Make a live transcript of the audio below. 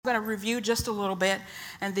going to review just a little bit,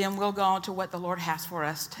 and then we'll go on to what the Lord has for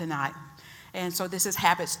us tonight. And so this is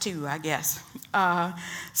habits 2, I guess.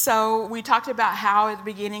 So we talked about how at the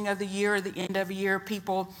beginning of the year, or the end of the year,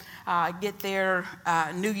 people get their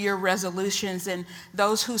New Year resolutions. And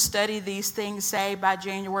those who study these things say by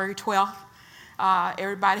January 12th,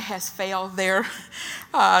 everybody has failed their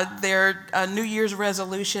New Year's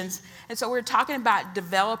resolutions. And so we're talking about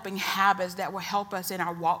developing habits that will help us in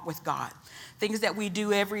our walk with God, things that we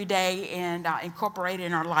do every day and incorporate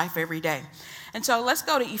in our life every day. And so let's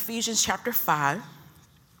go to Ephesians chapter 5.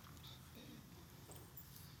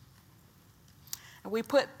 And we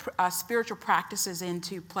put spiritual practices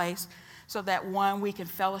into place so that, one, we can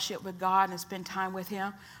fellowship with God and spend time with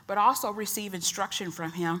him, but also receive instruction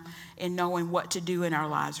from him in knowing what to do in our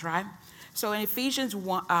lives, right? So in Ephesians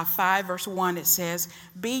 5, verse 1, it says,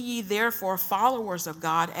 "Be ye therefore followers of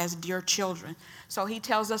God as dear children." So he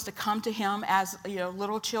tells us to come to him as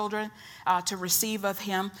little children, to receive of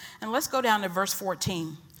him. And let's go down to verse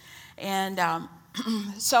 14. And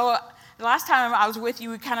so the last time I was with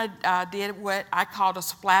you, we kind of did what I called a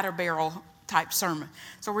splatter barrel type sermon.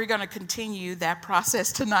 So we're going to continue that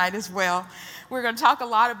process tonight as well. We're going to talk a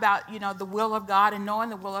lot about, the will of God and knowing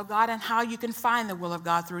the will of God and how you can find the will of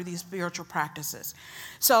God through these spiritual practices.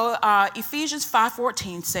 So Ephesians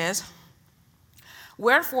 5:14 says,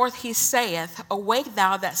 "Wherefore he saith, Awake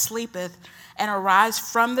thou that sleepeth, and arise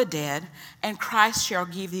from the dead, and Christ shall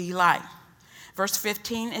give thee light." Verse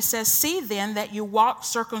 15, it says, "See then that you walk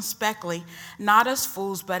circumspectly, not as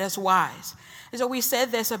fools, but as wise." And so we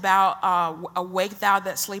said this about awake thou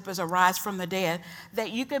that sleepest, arise from the dead,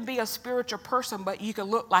 that you can be a spiritual person, but you can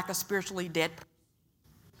look like a spiritually dead person.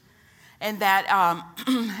 And that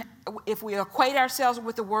if we equate ourselves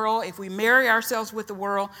with the world, if we marry ourselves with the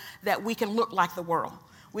world, that we can look like the world.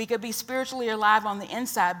 We could be spiritually alive on the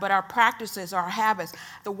inside, but our practices, our habits,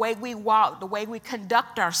 the way we walk, the way we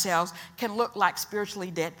conduct ourselves can look like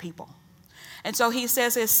spiritually dead people. And so he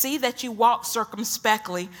says, "See that you walk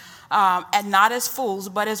circumspectly, and not as fools,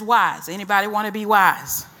 but as wise." Anybody want to be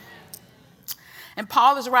wise? And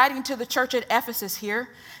Paul is writing to the church at Ephesus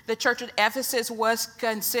here. The church at Ephesus was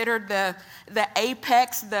considered the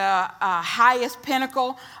apex, the highest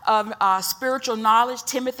pinnacle of spiritual knowledge.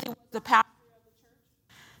 Timothy was the pastor of the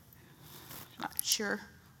church. Not sure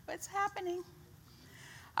what's happening.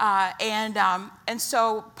 And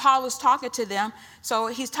so Paul is talking to them. So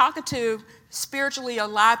he's talking to spiritually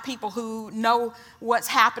alive people who know what's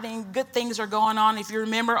happening. Good things are going on. If you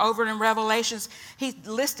remember over in Revelations, he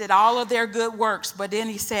listed all of their good works. But then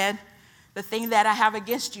he said, "The thing that I have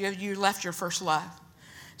against you, you left your first love."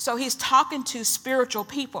 So he's talking to spiritual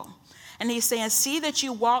people. And he's saying, "See that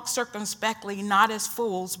you walk circumspectly, not as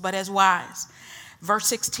fools, but as wise." Verse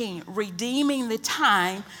 16, "Redeeming the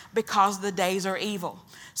time because the days are evil."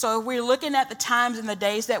 So if we're looking at the times and the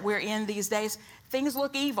days that we're in these days, things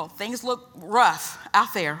look evil. Things look rough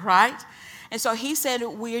out there, right? And so he said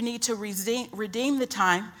we need to redeem the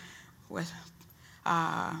time with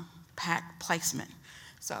pack placement.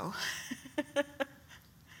 So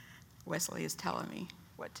Wesley is telling me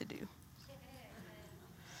what to do.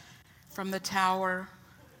 From the tower,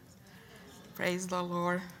 praise the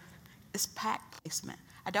Lord, it's pack placement.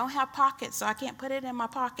 I don't have pockets, so I can't put it in my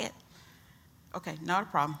pocket. Okay, not a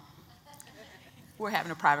problem. We're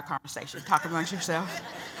having a private conversation. Talk amongst yourselves.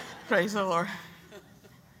 Praise the Lord.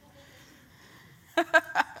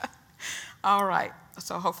 All right.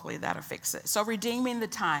 So hopefully that'll fix it. So redeeming the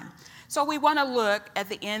time. So we want to look at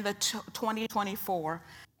the end of 2024 and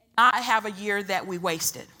not have a year that we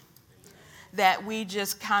wasted. That we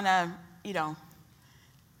just kind of,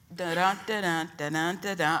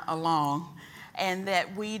 along. And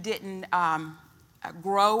that we didn't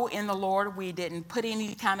grow in the Lord. We didn't put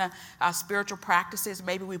any kind of spiritual practices.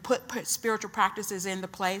 Maybe we put spiritual practices into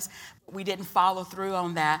place, but we didn't follow through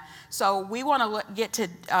on that. So we want to get to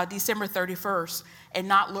December 31st and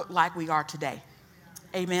not look like we are today.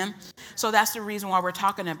 Amen. So that's the reason why we're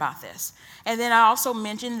talking about this. And then I also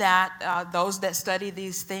mentioned that those that study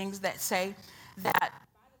these things that say that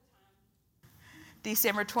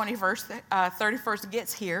December 31st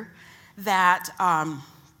gets here, that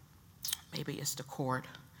maybe it's the cord,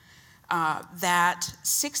 that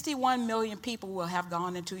 61 million people will have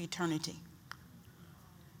gone into eternity.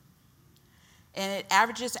 And it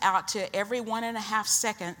averages out to every 1.5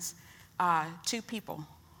 seconds, 2 people.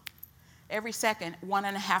 Every second,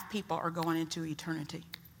 1.5 people are going into eternity.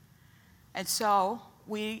 And so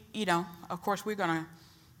we, of course, we're going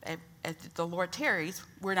to, if the Lord tarries,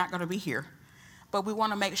 we're not going to be here. But we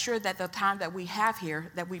want to make sure that the time that we have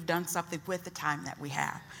here, that we've done something with the time that we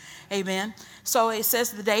have. Amen. So it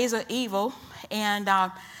says the days are evil. And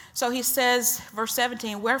so he says, verse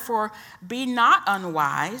 17, wherefore be not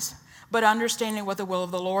unwise, but understanding what the will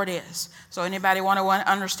of the Lord is. So anybody want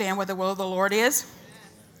to understand what the will of the Lord is?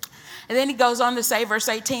 And then he goes on to say, verse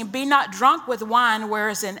 18, be not drunk with wine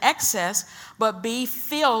whereas in excess, but be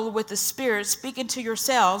filled with the Spirit, speaking to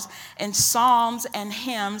yourselves in psalms and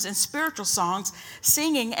hymns and spiritual songs,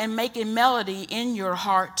 singing and making melody in your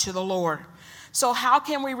heart to the Lord. So how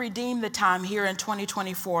can we redeem the time here in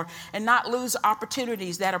 2024 and not lose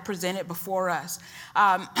opportunities that are presented before us?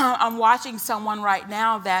 I'm watching someone right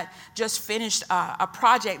now that just finished a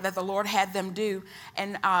project that the Lord had them do.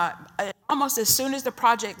 And almost as soon as the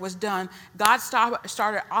project was done, God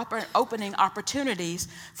started opening opportunities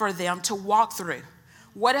for them to walk through.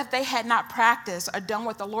 What if they had not practiced or done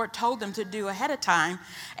what the Lord told them to do ahead of time?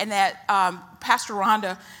 And that Pastor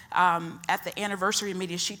Rhonda, at the anniversary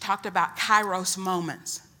meeting, she talked about Kairos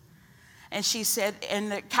moments. And she said,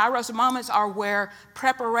 and the Kairos moments are where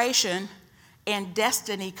preparation and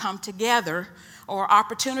destiny come together, or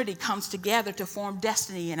opportunity comes together to form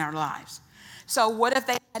destiny in our lives. So what if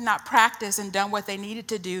they had not practiced and done what they needed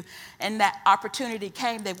to do, and that opportunity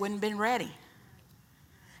came, they wouldn't have been ready?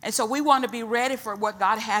 And so we want to be ready for what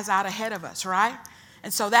God has out ahead of us, right?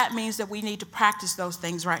 And so that means that we need to practice those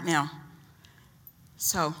things right now.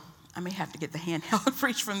 So I may have to get the handheld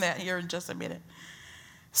preach from that here in just a minute.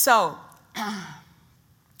 So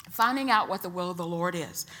finding out what the will of the Lord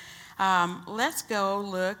is. Let's go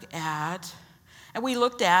look at, and we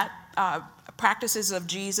looked at practices of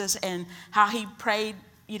Jesus and how he prayed,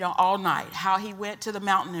 all night, how he went to the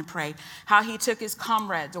mountain and prayed, how he took his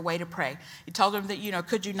comrades away to pray. He told them that,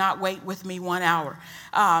 could you not wait with me 1 hour?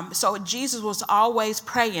 So Jesus was always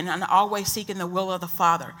praying and always seeking the will of the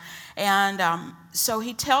Father. And so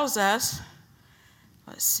he tells us,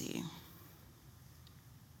 let's see.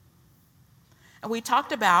 And we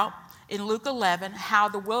talked about in Luke 11 how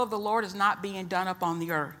the will of the Lord is not being done upon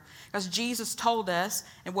the earth. Because Jesus told us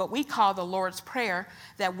in what we call the Lord's Prayer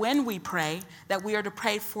that when we pray, that we are to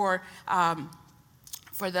pray for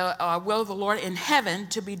the will of the Lord in heaven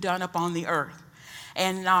to be done upon the earth.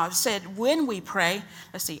 And said when we pray,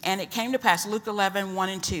 let's see, and it came to pass, Luke 11, 1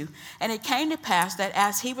 and 2. And it came to pass that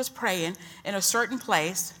as he was praying in a certain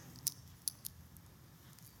place,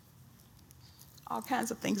 all kinds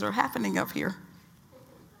of things are happening up here.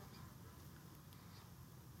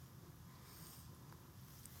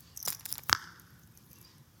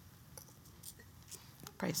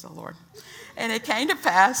 Praise the Lord. And it came to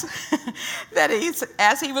pass that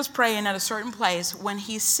as he was praying at a certain place, when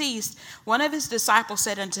he ceased, one of his disciples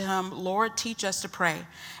said unto him, Lord, teach us to pray.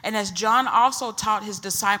 And as John also taught his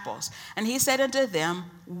disciples, and he said unto them,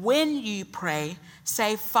 when ye pray,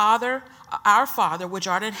 say, Father, our Father, which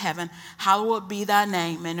art in heaven, hallowed be thy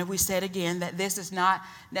name. And we said again that this is not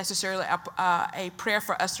necessarily a prayer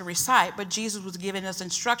for us to recite, but Jesus was giving us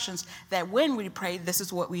instructions that when we pray, this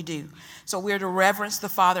is what we do. So we're to reverence the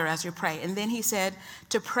Father as we pray. And then he said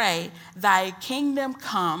to pray, thy kingdom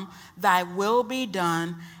come, thy will be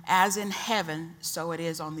done, as in heaven, so it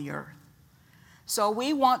is on the earth. So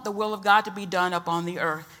we want the will of God to be done up on the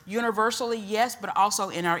earth. Universally, yes, but also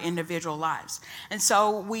in our individual lives. And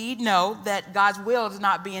so we know that God's will is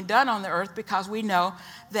not being done on the earth because we know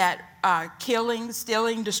that killing,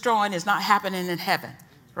 stealing, destroying is not happening in heaven,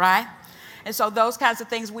 right? And so those kinds of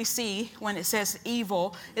things we see when it says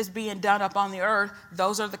evil is being done up on the earth,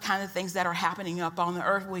 those are the kind of things that are happening up on the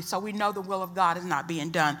earth. So we know the will of God is not being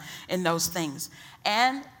done in those things.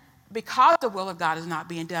 And because the will of God is not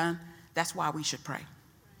being done, that's why we should pray,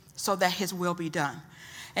 so that his will be done.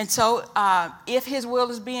 And so if his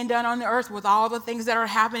will is being done on the earth with all the things that are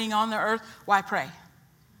happening on the earth, why pray?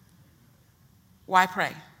 Why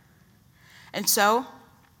pray? And so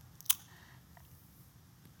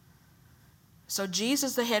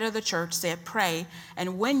Jesus, the head of the church, said, pray,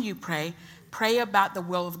 and when you pray, pray about the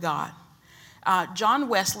will of God. John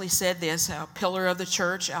Wesley said this, a pillar of the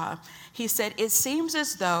church. He said, it seems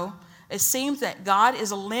that God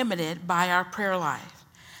is limited by our prayer life,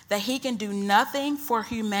 that he can do nothing for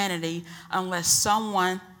humanity unless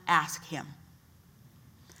someone asks him.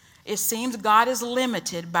 It seems God is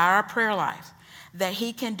limited by our prayer life, that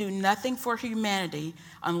he can do nothing for humanity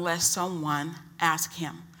unless someone asks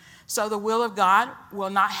him. So the will of God will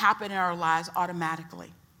not happen in our lives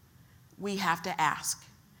automatically. We have to ask.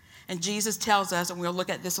 And Jesus tells us, and we'll look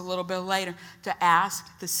at this a little bit later, to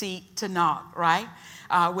ask, to seek, to knock, right?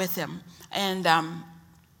 With him. And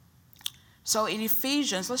so in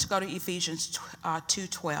Ephesians, let's go to Ephesians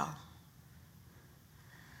 2:12.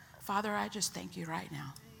 Father, I just thank you right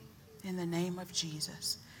now in the name of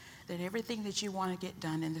Jesus that everything that you want to get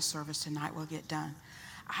done in this service tonight will get done.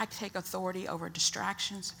 I take authority over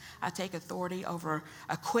distractions. I take authority over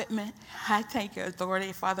equipment. I take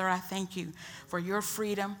authority. Father, I thank you for your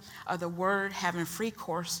freedom of the word having free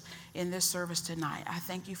course in this service tonight. I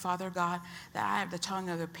thank you, Father God, that I have the tongue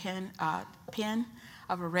of a pen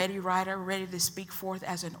of a ready writer, ready to speak forth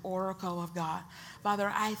as an oracle of God.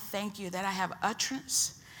 Father, I thank you that I have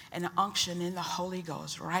utterance and unction in the Holy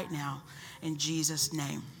Ghost right now in Jesus'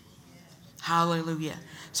 name. Hallelujah.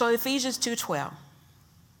 So Ephesians 2:12.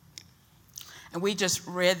 And we just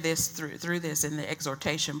read this through this in the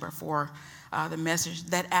exhortation before the message,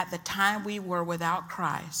 that at the time we were without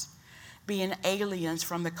Christ, being aliens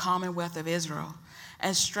from the commonwealth of Israel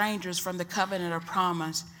and strangers from the covenant of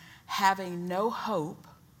promise, having no hope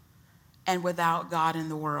and without God in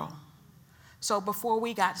the world. So before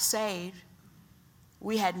we got saved,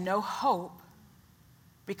 we had no hope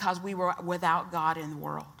because we were without God in the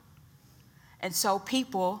world. And so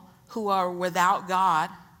people who are without God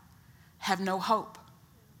have no hope.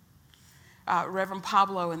 Reverend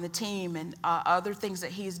Pablo and the team and other things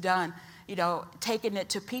that he's done, taking it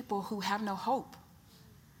to people who have no hope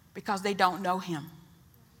because they don't know him.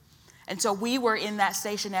 And so we were in that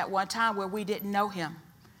station at one time where we didn't know him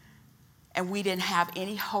and we didn't have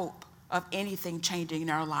any hope of anything changing in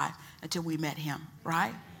our life until we met him,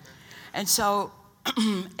 right? And so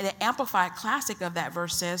the Amplified Classic of that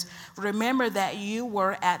verse says, remember that you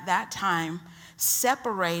were at that time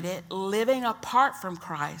separated, living apart from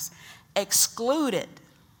Christ, excluded.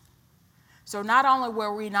 So not only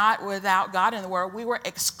were we not without God in the world, we were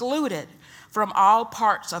excluded from all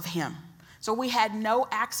parts of him. So we had no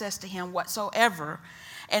access to him whatsoever,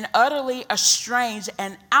 and utterly estranged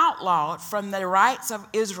and outlawed from the rights of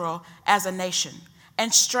Israel as a nation,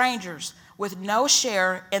 and strangers with no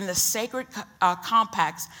share in the sacred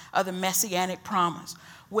compacts of the Messianic promise,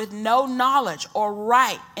 with no knowledge or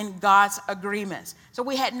right in God's agreements. So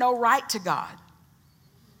we had no right to God.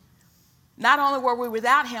 Not only were we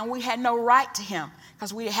without him, we had no right to him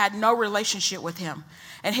because we had no relationship with him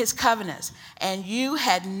and his covenants. And you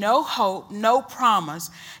had no hope, no promise.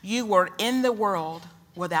 You were in the world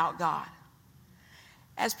without God.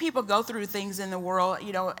 As people go through things in the world,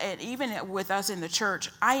 and even with us in the church,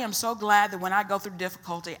 I am so glad that when I go through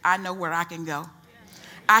difficulty, I know where I can go.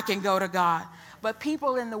 I can go to God. But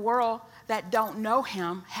people in the world that don't know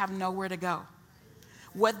him have nowhere to go.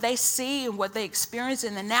 What they see and what they experience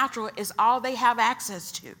in the natural is all they have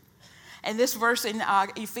access to. And this verse in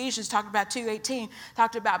Ephesians talked about 2:18,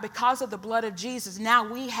 talked about because of the blood of Jesus, now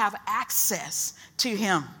we have access to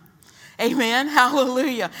him. Amen.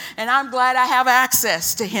 Hallelujah. And I'm glad I have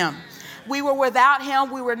access to him. We were without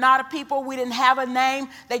him. We were not a people. We didn't have a name.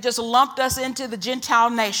 They just lumped us into the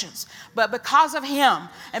Gentile nations. But because of him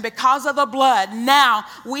and because of the blood, now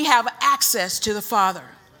we have access to the Father.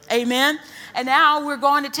 Amen. And now we're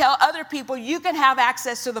going to tell other people you can have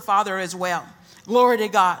access to the Father as well. Glory to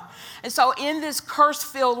God. And so in this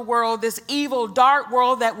curse-filled world, this evil, dark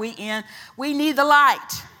world that we in, we need the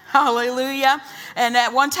light. Hallelujah. And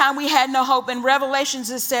at one time we had no hope. In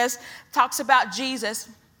Revelations it talks about Jesus.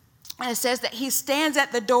 And it says that he stands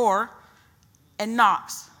at the door and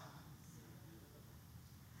knocks.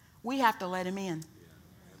 We have to let him in.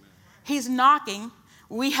 He's knocking.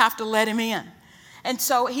 We have to let him in. And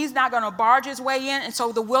so he's not going to barge his way in. And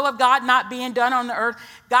so the will of God not being done on the earth,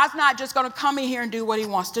 God's not just going to come in here and do what he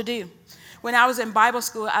wants to do. When I was in Bible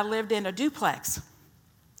school, I lived in a duplex.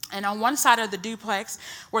 And on one side of the duplex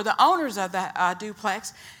were the owners of that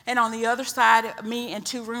duplex. And on the other side, me and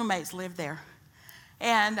two roommates lived there.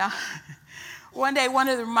 And one day, one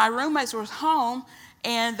of my roommates was home,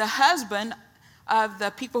 and the husband of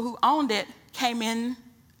the people who owned it came in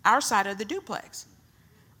our side of the duplex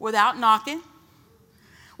without knocking,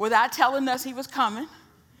 without telling us he was coming.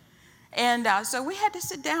 And so we had to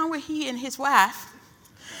sit down with he and his wife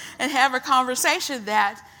and have a conversation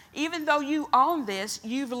that even though you own this,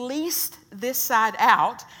 you've leased this side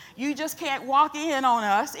out. You just can't walk in on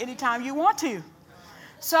us anytime you want to.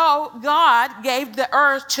 So God gave the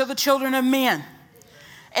earth to the children of men.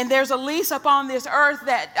 And there's a lease upon this earth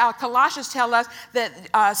that Colossians tell us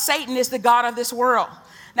that Satan is the god of this world.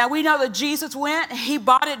 Now we know that Jesus went, he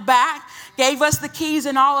bought it back, gave us the keys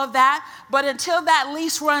and all of that. But until that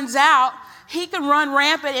lease runs out, he can run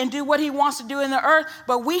rampant and do what he wants to do in the earth,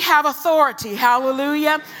 but we have authority.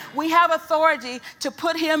 Hallelujah. We have authority to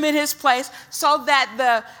put him in his place so that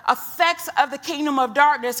the effects of the kingdom of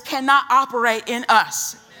darkness cannot operate in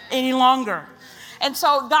us any longer. And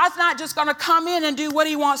so God's not just going to come in and do what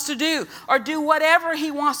he wants to do or do whatever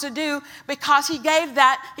he wants to do because he gave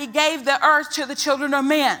the earth to the children of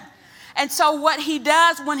men. And so what he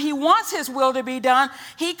does when he wants his will to be done,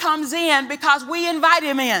 he comes in because we invite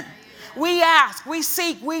him in. We ask, we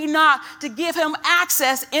seek, we knock to give him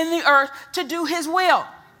access in the earth to do his will. Amen.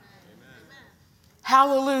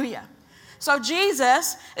 Hallelujah. So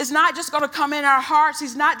Jesus is not just going to come in our hearts.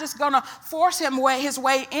 He's not just going to force his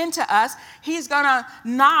way into us. He's going to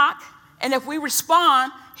knock, and if we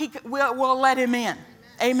respond, we'll let him in.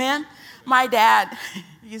 Amen. My dad,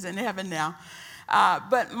 he's in heaven now,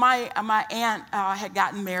 but my aunt had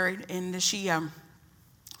gotten married, and she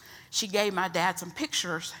gave my dad some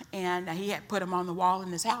pictures, and he had put them on the wall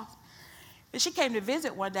in his house. And she came to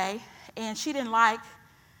visit one day, and she didn't like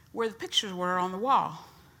where the pictures were on the wall.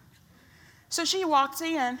 So she walks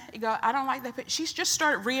in and goes, I don't like that picture. She just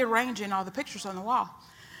started rearranging all the pictures on the wall.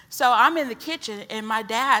 So I'm in the kitchen, and my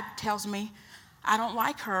dad tells me, I don't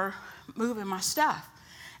like her moving my stuff.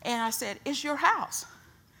 And I said, it's your house.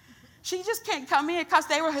 She just can't come in because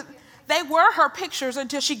they were her pictures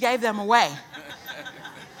until she gave them away.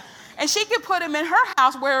 And she could put them in her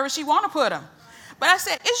house wherever she want to put them. But I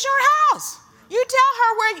said, it's your house. You tell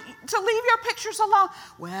her where to leave your pictures alone.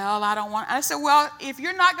 Well, I don't want. I said, well, if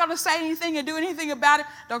you're not going to say anything and do anything about it,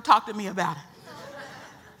 don't talk to me about it.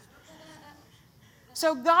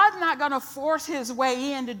 So God's not going to force his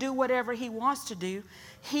way in to do whatever he wants to do.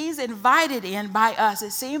 He's invited in by us.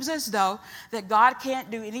 It seems as though that God can't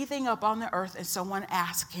do anything up on the earth and someone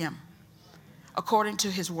asks him according to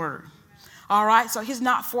his word. All right, so he's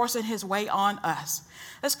not forcing his way on us.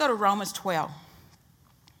 Let's go to Romans 12.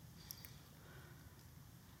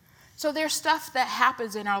 So there's stuff that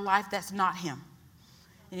happens in our life that's not him.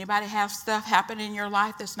 Anybody have stuff happen in your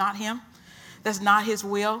life that's not him? That's not his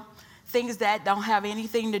will? Things that don't have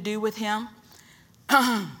anything to do with him?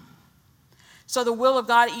 So the will of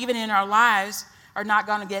God, even in our lives, are not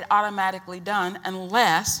going to get automatically done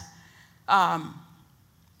unless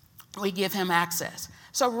we give him access.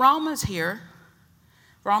 So Romans 12,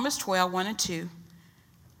 1 and 2.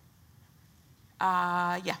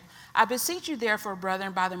 I beseech you therefore,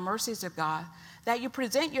 brethren, by the mercies of God, that you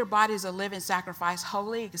present your bodies a living sacrifice,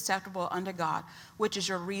 holy, acceptable unto God, which is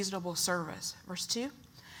your reasonable service. Verse 2.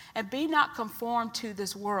 And be not conformed to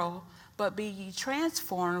this world, but be ye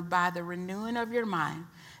transformed by the renewing of your mind,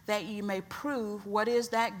 that ye may prove what is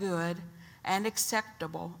that good and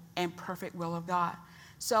acceptable and perfect will of God.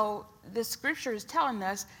 So the scripture is telling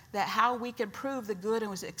us that how we can prove the good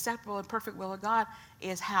and acceptable and perfect will of God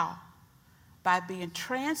is how? By being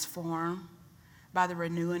transformed by the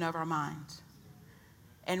renewing of our minds.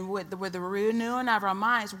 And with the renewing of our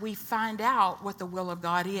minds, we find out what the will of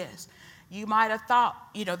God is. You might have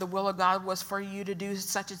thought, the will of God was for you to do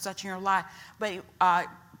such and such in your life. But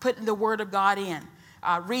putting the word of God in,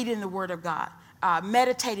 reading the word of God,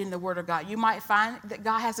 meditating the word of God, you might find that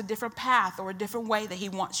God has a different path or a different way that he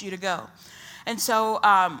wants you to go. And so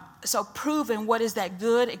proving what is that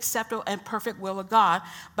good, acceptable, and perfect will of God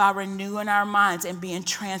by renewing our minds and being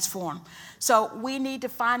transformed. So we need to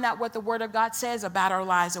find out what the word of God says about our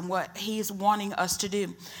lives and what he's wanting us to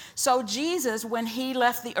do. So Jesus, when he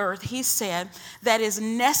left the earth, he said that is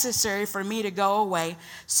necessary for me to go away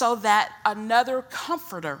so that another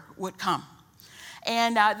comforter would come.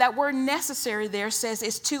 And that word necessary there says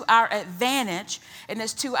it's to our advantage and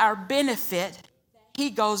it's to our benefit. He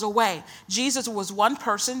goes away. Jesus was one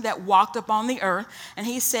person that walked upon the earth, and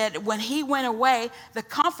he said when he went away, the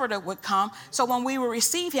comforter would come. So when we would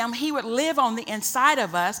receive him, he would live on the inside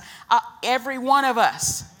of us, every one of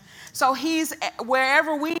us. So he's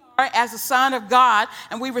wherever we are as a son of God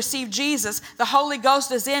and we receive Jesus, the Holy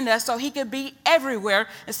Ghost is in us so he could be everywhere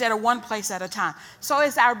instead of one place at a time. So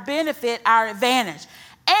it's our benefit, our advantage.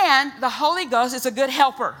 And the Holy Ghost is a good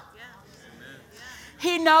helper.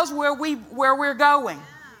 He knows where we're going.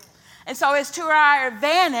 And so it's to our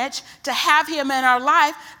advantage to have him in our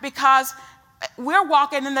life because we're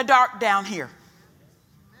walking in the dark down here.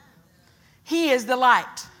 He is the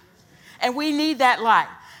light. And we need that light.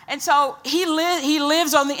 And so he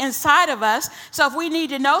lives on the inside of us. So if we need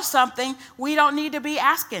to know something, we don't need to be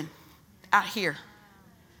asking out here.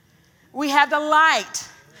 We have the light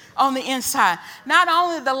on the inside. Not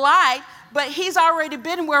only the light, but he's already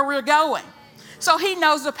been where we're going. So he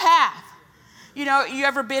knows the path. You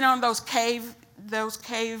ever been on those cave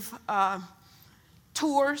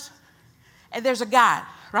tours? And there's a guide,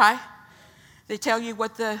 right? They tell you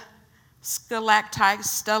what the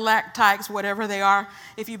stalactites, whatever they are.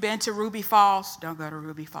 If you've been to Ruby Falls, don't go to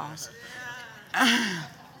Ruby Falls.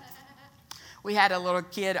 We had a little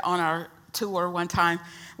kid on our tour one time.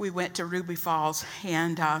 We went to Ruby Falls,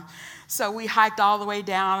 and so we hiked all the way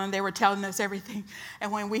down, and they were telling us everything.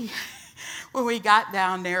 And when we got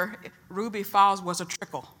down there, Ruby Falls was a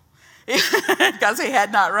trickle. because it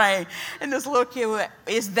had not rained. And this little kid went,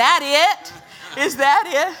 is that it? Is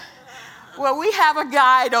that it? Well, we have a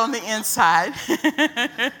guide on the inside.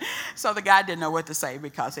 So the guy didn't know what to say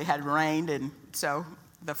because it had rained, and so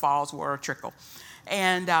the falls were a trickle.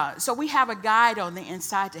 And so we have a guide on the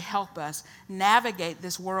inside to help us navigate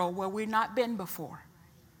this world where we've not been before.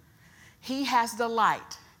 He has the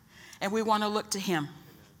light, and we want to look to him.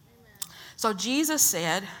 So Jesus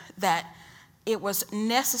said that it was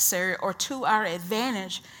necessary or to our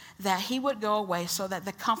advantage that he would go away so that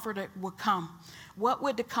the Comforter would come. What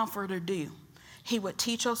would the Comforter do? He would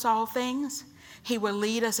teach us all things. He would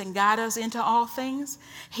lead us and guide us into all things.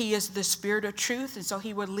 He is the Spirit of truth, and so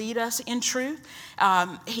he would lead us in truth.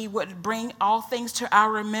 He would bring all things to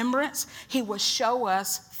our remembrance. He would show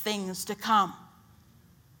us things to come.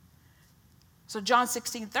 So John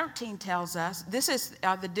 16:13 tells us, this is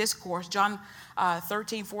the discourse, John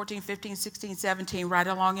 13, 14, 15, 16, 17, right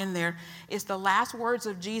along in there, is the last words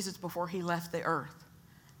of Jesus before he left the earth.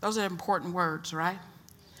 Those are important words, right?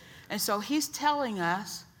 And so he's telling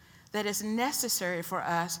us that it's necessary for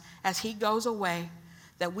us as he goes away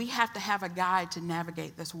that we have to have a guide to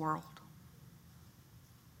navigate this world.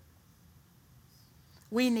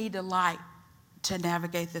 We need a light to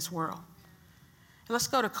navigate this world. Let's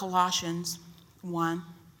go to Colossians 1.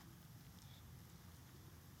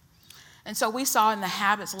 And so we saw in the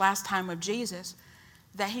habits last time of Jesus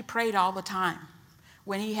that he prayed all the time.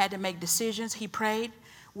 When he had to make decisions, he prayed.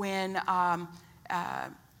 When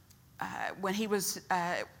he was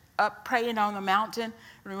up praying on the mountain,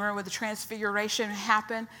 remember when the transfiguration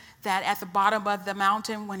happened, that at the bottom of the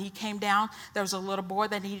mountain when he came down, there was a little boy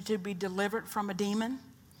that needed to be delivered from a demon.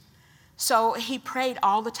 So he prayed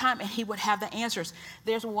all the time, and he would have the answers.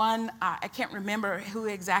 There's one, I can't remember who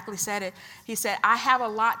exactly said it. He said, I have a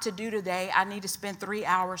lot to do today. I need to spend 3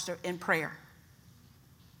 hours in prayer.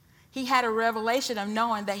 He had a revelation of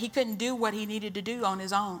knowing that he couldn't do what he needed to do on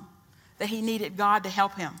his own, that he needed God to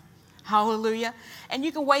help him. Hallelujah. And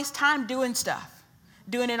you can waste time doing stuff,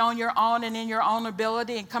 doing it on your own and in your own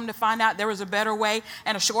ability, and come to find out there was a better way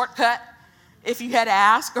and a shortcut if you had to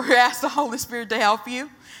ask or ask the Holy Spirit to help you.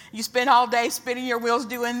 You spend all day spinning your wheels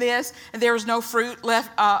doing this, and there was no fruit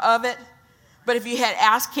left of it. But if you had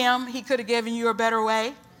asked him, he could have given you a better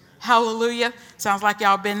way. Hallelujah. Sounds like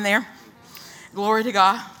y'all been there. Glory to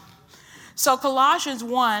God. So Colossians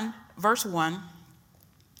 1, verse 1,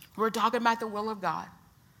 we're talking about the will of God.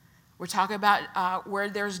 We're talking about where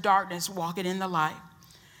there's darkness, walking in the light.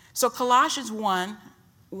 So Colossians 1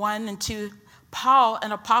 and 2, Paul,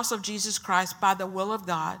 an apostle of Jesus Christ by the will of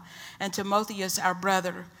God, and Timotheus, our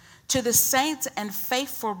brother, to the saints and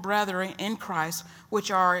faithful brethren in Christ, which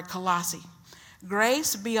are at Colossae.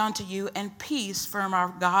 Grace be unto you and peace from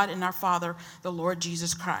our God and our Father, the Lord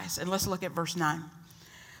Jesus Christ. And let's look at verse 9.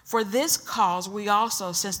 For this cause we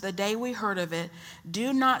also, since the day we heard of it,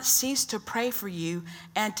 do not cease to pray for you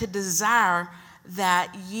and to desire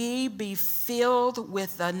that ye be filled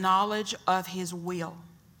with the knowledge of his will.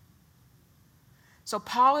 So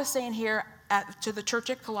Paul is saying here to the church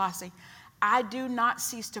at Colossae, I do not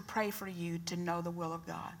cease to pray for you to know the will of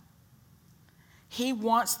God. He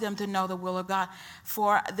wants them to know the will of God.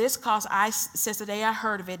 For this cause, since the day I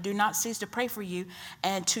heard of it, do not cease to pray for you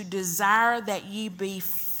and to desire that ye be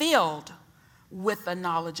filled with the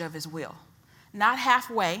knowledge of his will. Not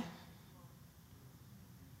halfway,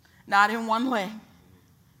 not in one leg.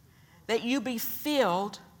 That you be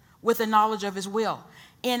filled with the knowledge of his will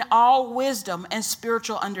in all wisdom and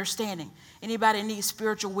spiritual understanding. Anybody needs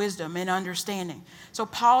spiritual wisdom and understanding. So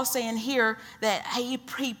Paul's saying here that he's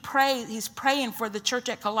praying for the church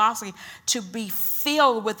at Colossae to be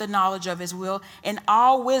filled with the knowledge of his will in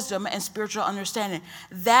all wisdom and spiritual understanding,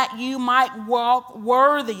 that you might walk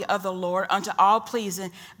worthy of the Lord unto all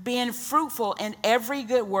pleasing, being fruitful in every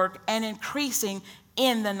good work and increasing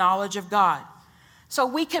in the knowledge of God. So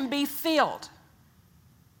we can be filled.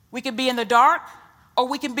 We can be in the dark, or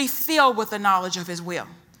we can be filled with the knowledge of his will.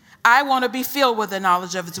 I want to be filled with the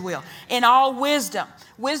knowledge of his will. In all wisdom.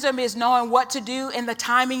 Wisdom is knowing what to do and the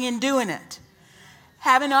timing in doing it.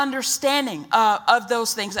 Having understanding of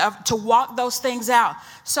those things, to walk those things out.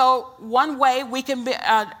 So one way we can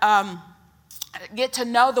get to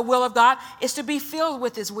know the will of God is to be filled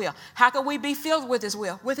with his will. How can we be filled with his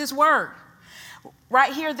will? With his word.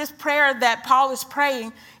 Right here, this prayer that Paul is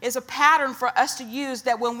praying is a pattern for us to use,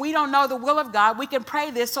 that when we don't know the will of God, we can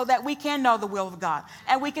pray this so that we can know the will of God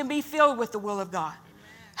and we can be filled with the will of God. Amen.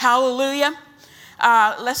 Hallelujah.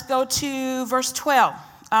 Let's go to verse 12.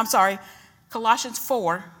 Colossians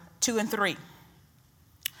 4, 2 and 3.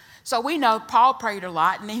 So we know Paul prayed a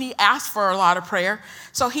lot, and then he asked for a lot of prayer.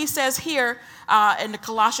 So he says here in the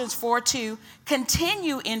Colossians 4:2,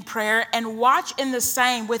 continue in prayer and watch in the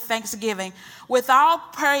same with thanksgiving, with all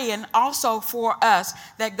praying also for us,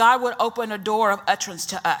 that God would open a door of utterance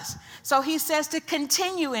to us. So he says to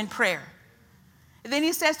continue in prayer. And then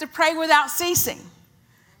he says to pray without ceasing.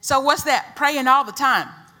 So what's that? Praying all the time.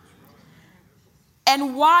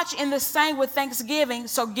 And watch in the same with thanksgiving.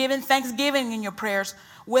 So giving thanksgiving in your prayers,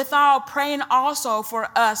 with all praying also for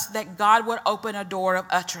us that God would open a door of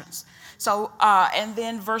utterance. So, and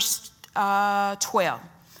then verse 12.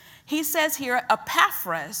 He says here,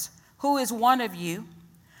 Epaphras, who is one of you,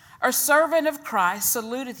 a servant of Christ,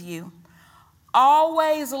 saluteth you,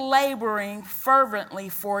 always laboring fervently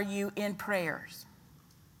for you in prayers.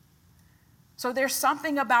 So there's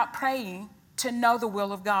something about praying to know the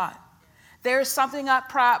will of God. There's something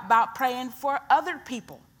about praying for other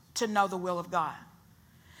people to know the will of God.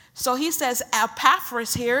 So he says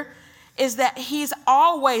Epaphras here is that he's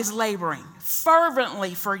always laboring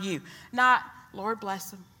fervently for you. Not, Lord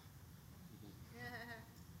bless him.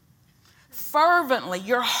 Fervently,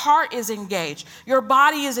 your heart is engaged, your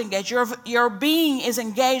body is engaged, your being is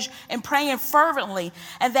engaged in praying fervently,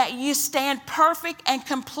 and that you stand perfect and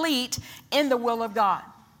complete in the will of God.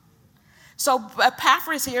 So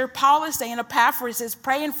Epaphras here, Paul is saying Epaphras is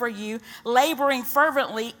praying for you, laboring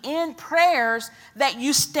fervently in prayers that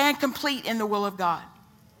you stand complete in the will of God.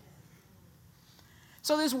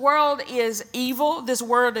 So this world is evil, this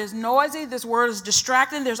world is noisy, this world is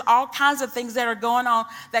distracting. There's all kinds of things that are going on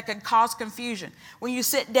that can cause confusion. When you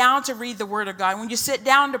sit down to read the Word of God, when you sit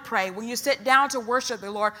down to pray, when you sit down to worship the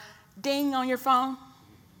Lord, ding on your phone.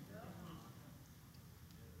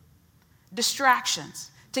 Distractions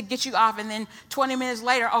to get you off, and then 20 minutes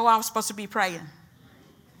later, oh, I was supposed to be praying.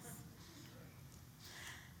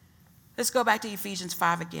 Let's go back to Ephesians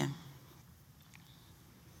 5 again.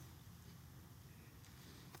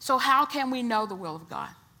 So how can we know the will of God?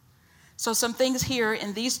 So some things here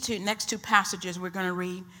in these next two passages we're going to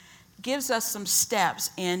read gives us some steps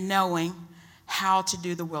in knowing how to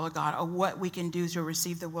do the will of God, or what we can do to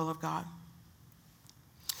receive the will of God.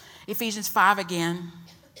 Ephesians 5 again,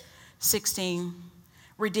 16.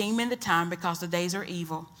 Redeeming the time because the days are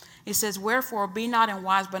evil. It says, wherefore be not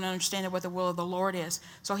unwise, but understanding what the will of the Lord is.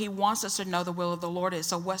 So he wants us to know the will of the Lord is.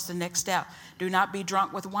 So what's the next step? Do not be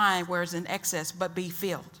drunk with wine where it's in excess, but be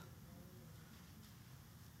filled.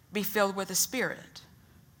 Be filled with the Spirit.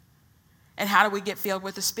 And how do we get filled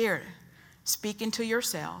with the Spirit? Speaking to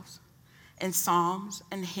yourselves in psalms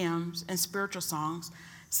and hymns and spiritual songs,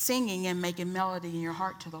 singing and making melody in your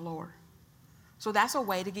heart to the Lord. So that's a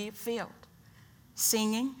way to get filled.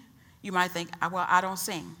 Singing, you might think, well, I don't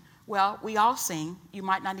sing. Well, we all sing. You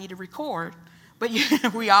might not need to record, but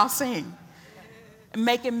we all sing.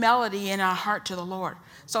 Making melody in our heart to the Lord.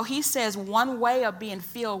 So he says one way of being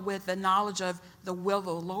filled with the knowledge of the will of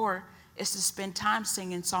the Lord is to spend time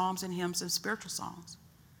singing psalms and hymns and spiritual songs.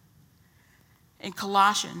 In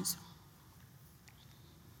Colossians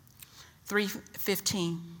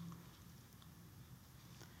 3:15,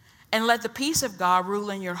 and let the peace of God rule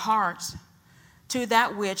in your hearts, to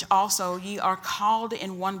that which also ye are called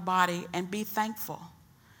in one body, and be thankful.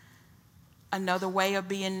 Another way of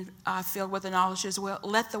being filled with the knowledge as well,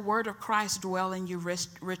 let the word of Christ dwell in you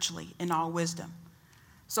richly in all wisdom.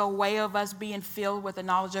 So a way of us being filled with the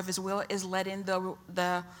knowledge of his will is letting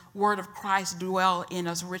the word of Christ dwell in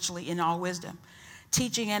us richly in all wisdom.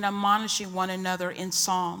 Teaching and admonishing one another in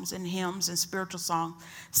psalms and hymns and spiritual songs,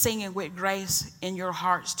 singing with grace in your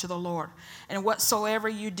hearts to the Lord. And whatsoever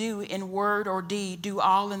you do in word or deed, do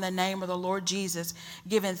all in the name of the Lord Jesus,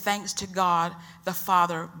 giving thanks to God the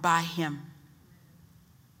Father by him.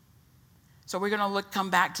 So we're going to come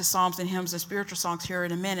back to psalms and hymns and spiritual songs here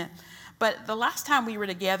in a minute. But the last time we were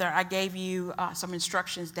together, I gave you some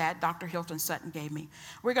instructions that Dr. Hilton Sutton gave me.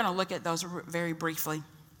 We're going to look at those very briefly.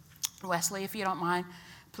 Wesley, if you don't mind,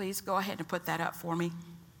 please go ahead and put that up for me.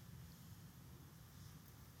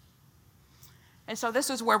 And so this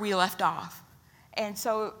is where we left off. And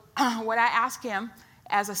so what I asked him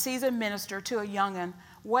as a seasoned minister to a young'un,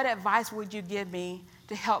 what advice would you give me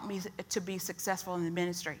to help me to be successful in the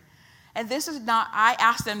ministry? And this is not, I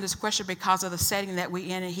asked him this question because of the setting that we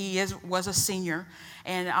in, and he was a senior,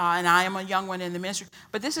 and I am a young one in the ministry.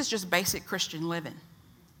 But this is just basic Christian living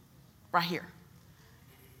right here.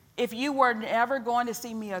 If you were never going to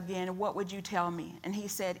see me again, what would you tell me? And he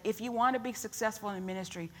said, if you want to be successful in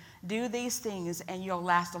ministry, do these things and you'll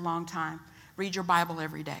last a long time. Read your Bible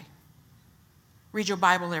every day. Read your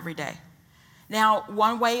Bible every day. Now,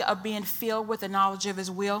 one way of being filled with the knowledge of his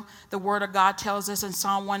will, the word of God tells us in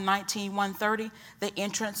Psalm 119, 130, the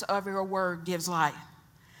entrance of your word gives light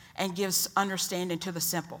and gives understanding to the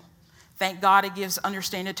simple. Thank God it gives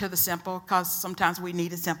understanding to the simple, because sometimes we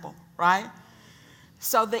need it simple, right?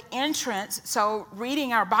 So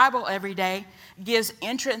reading our Bible every day gives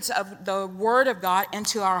entrance of the word of God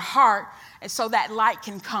into our heart, and so that light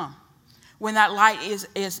can come when that light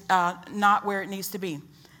is not where it needs to be.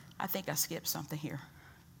 I think I skipped something here.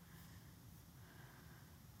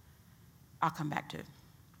 I'll come back to it.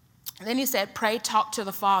 Then he said, pray, talk to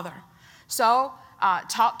the Father. So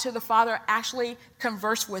talk to the Father, actually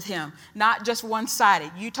converse with him, not just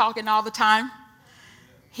one-sided. You talking all the time,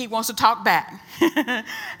 he wants to talk back.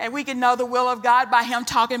 And we can know the will of God by him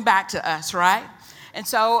talking back to us, right? And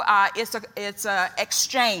so it's a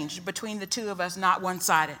exchange between the two of us, not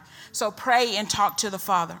one-sided. So pray and talk to the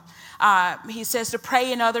Father. He says to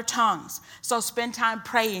pray in other tongues. So spend time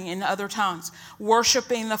praying in other tongues,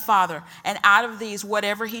 worshiping the Father. And out of these,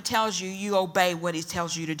 whatever he tells you, you obey what he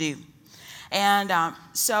tells you to do. And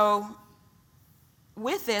so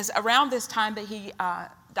with this, around this time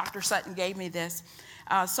that Dr. Sutton gave me this,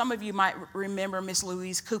 some of you might remember Miss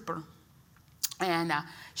Louise Cooper. And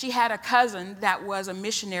she had a cousin that was a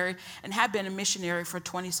missionary and had been a missionary for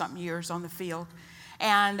 20-something years on the field.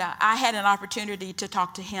 And I had an opportunity to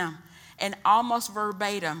talk to him. And almost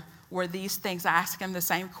verbatim were these things. I asked him the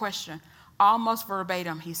same question. Almost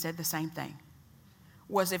verbatim, he said the same thing.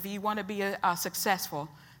 Was if you want to be successful,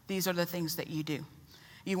 these are the things that you do.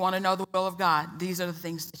 You want to know the will of God, these are the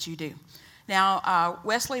things that you do. Now,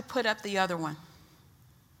 Wesley put up the other one.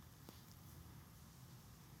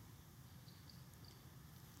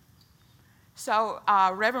 So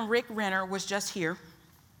Reverend Rick Renner was just here,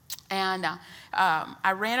 and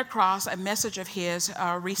I ran across a message of his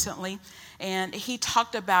recently, and he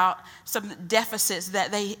talked about some deficits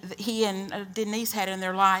that he and Denise had in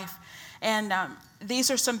their life. And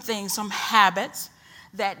these are some things, some habits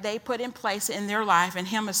that they put in place in their life, and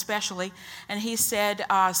him especially. And he said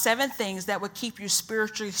 7 things that would keep you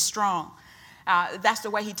spiritually strong. That's the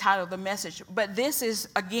way he titled the message. But this is,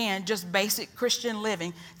 again, just basic Christian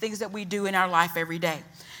living, things that we do in our life every day.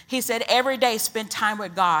 He said, every day spend time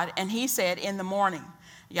with God. And he said, in the morning.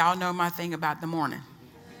 Y'all know my thing about the morning.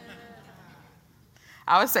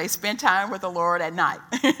 I would say spend time with the Lord at night.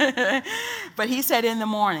 But he said in the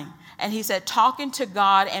morning. And he said, talking to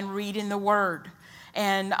God and reading the word.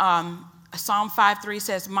 And Psalm 5:3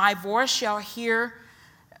 says, my voice shall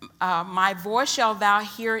thou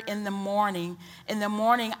hear in the morning. In the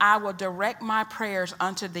morning I will direct my prayers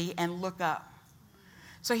unto thee and look up.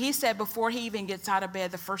 So he said before he even gets out of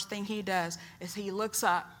bed, the first thing he does is he looks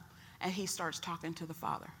up and he starts talking to the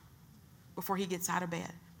Father. Before he gets out of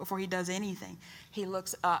bed, before he does anything, he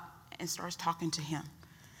looks up and starts talking to him.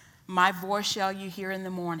 My voice shall you hear in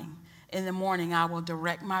the morning. In the morning I will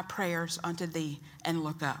direct my prayers unto thee and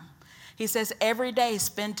look up. He says every day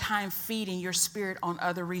spend time feeding your spirit on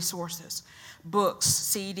other resources, books,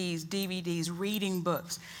 CDs, DVDs, reading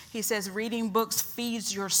books. He says reading books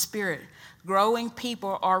feeds your spirit. Growing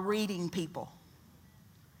people are reading people.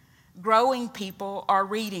 Growing people are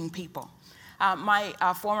reading people. My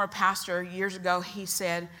former pastor years ago, he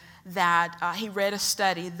said that he read a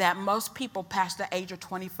study that most people past the age of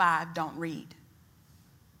 25 don't read.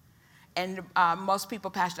 And most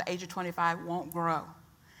people past the age of 25 won't grow.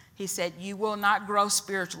 He said, you will not grow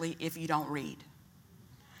spiritually if you don't read.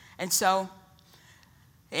 And so,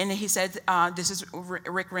 and he said, this is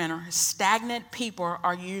Rick Renner, stagnant people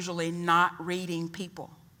are usually not reading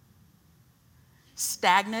people.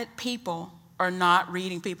 Stagnant people are not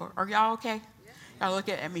reading people. Are y'all okay? Yeah. Y'all look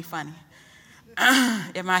at me funny.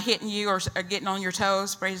 Am I hitting you or getting on your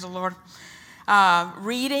toes? Praise the Lord.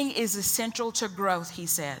 Reading is essential to growth, he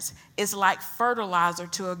says. It's like fertilizer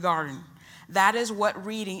to a garden. That is what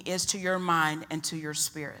reading is to your mind and to your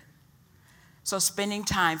spirit. So spending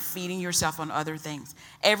time feeding yourself on other things.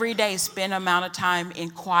 Every day, spend an amount of time in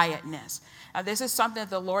quietness. Now, this is something that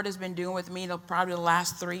the Lord has been doing with me probably the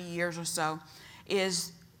last 3 years or so,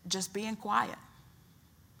 is just being quiet.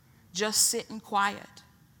 Just sitting quiet.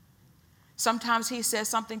 Sometimes he says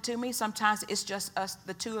something to me. Sometimes it's just us,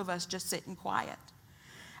 the two of us, just sitting quiet.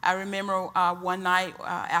 I remember one night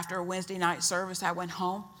after a Wednesday night service, I went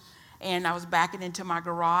home. And I was backing into my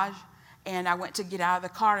garage, and I went to get out of the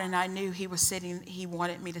car, and I knew he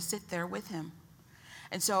wanted me to sit there with him.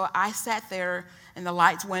 And so I sat there, and the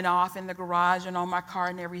lights went off in the garage and on my car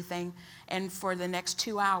and everything. And for the next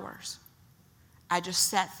 2 hours, I just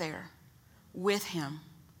sat there with him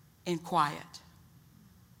in quiet.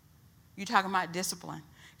 You're talking about discipline,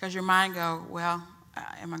 because your mind go, well,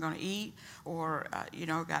 am I going to eat? Or,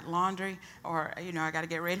 got laundry, or, I got to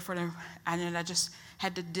get ready for them. And then I just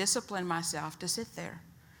had to discipline myself to sit there.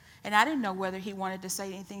 And I didn't know whether he wanted to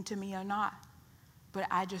say anything to me or not. But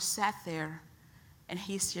I just sat there, and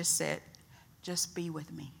he just said, just be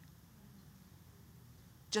with me.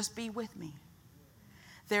 Just be with me.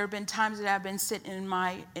 There have been times that I've been sitting in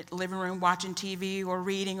my living room watching TV or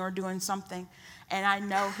reading or doing something, and I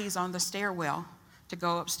know he's on the stairwell to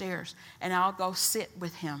go upstairs, and I'll go sit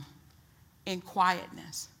with him in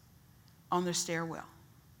quietness on the stairwell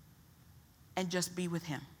and just be with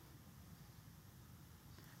him.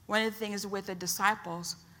 One of the things with the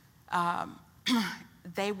disciples,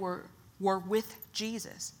 they were with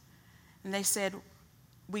Jesus, and they said,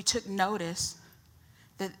 we took notice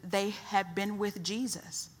that they had been with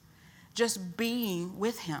Jesus, just being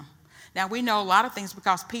with him. Now, we know a lot of things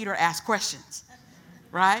because Peter asked questions,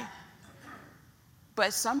 right?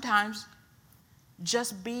 But sometimes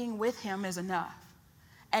just being with him is enough.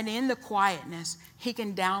 And in the quietness, he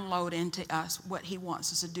can download into us what he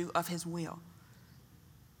wants us to do of his will.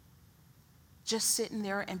 Just sitting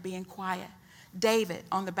there and being quiet. David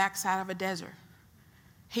on the backside of a desert,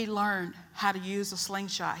 he learned how to use a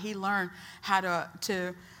slingshot. He learned how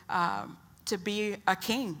to be a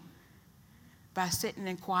king by sitting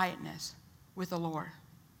in quietness with the Lord.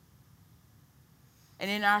 And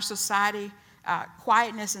in our society,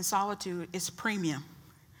 quietness and solitude is premium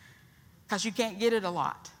because you can't get it a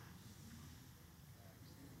lot.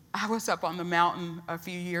 I was up on the mountain a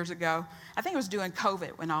few years ago. I think it was during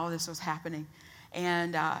COVID when all of this was happening.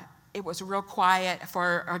 And it was real quiet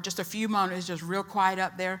for just a few moments, just real quiet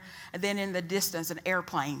up there. And then in the distance, an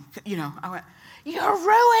airplane, I went, you're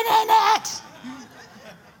ruining it.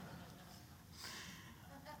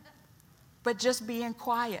 But just being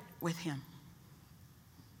quiet with him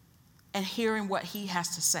and hearing what he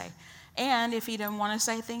has to say. And if he doesn't want to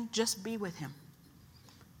say anything, just be with him.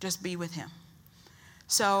 Just be with him.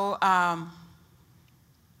 So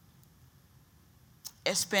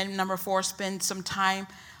number 4, spend some time,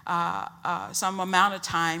 some amount of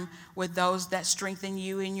time with those that strengthen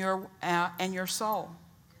you in your soul.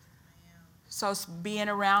 So being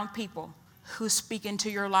around people who speak into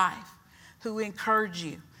your life, who encourage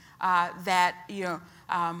you, I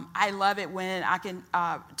love it when I can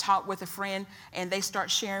talk with a friend and they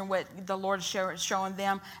start sharing what the Lord is showing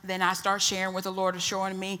them. Then I start sharing what the Lord is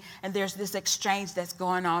showing me. And there's this exchange that's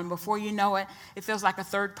going on. Before you know it, it feels like a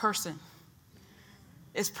third person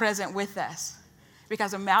is present with us.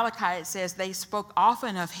 Because in Malachi, it says they spoke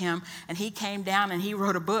often of him, and he came down and he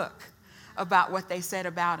wrote a book about what they said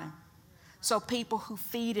about him. So people who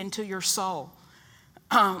feed into your soul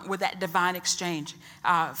with that divine exchange.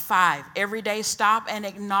 5, every day stop and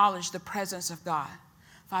acknowledge the presence of God.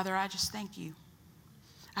 Father, I just thank you.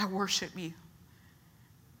 I worship you.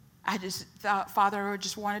 Father, I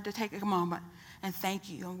just wanted to take a moment and thank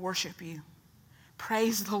you and worship you.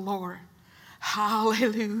 Praise the Lord.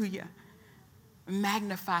 Hallelujah.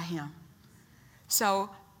 Magnify him. So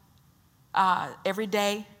every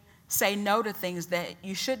day, say no to things that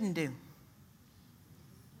you shouldn't do,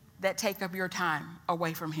 that take up your time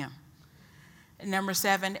away from him. And number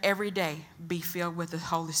 7, every day be filled with the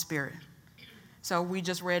Holy Spirit. So we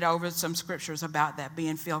just read over some scriptures about that,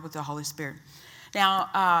 being filled with the Holy Spirit.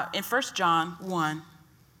 Now, in 1 John 1,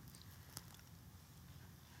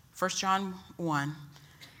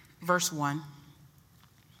 verse 1.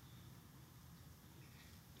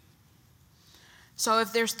 So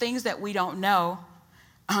if there's things that we don't know,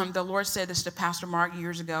 the Lord said this to Pastor Mark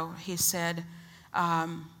years ago. He said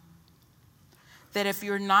that if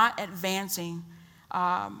you're not advancing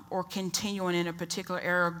or continuing in a particular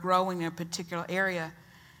area or growing in a particular area,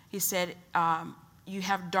 he said you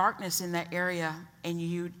have darkness in that area and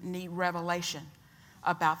you need revelation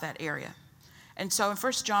about that area. And so in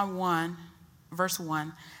 1 John 1, verse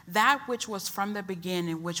 1, that which was from the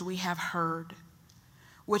beginning, which we have heard,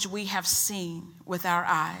 which we have seen with our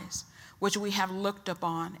eyes, which we have looked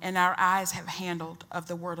upon, and our eyes have handled of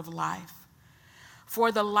the word of life.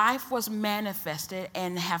 For the life was manifested,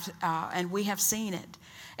 and we have seen it,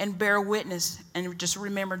 and bear witness. And just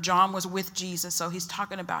remember, John was with Jesus, so he's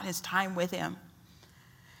talking about his time with him.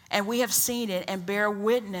 And we have seen it, and bear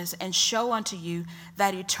witness, and show unto you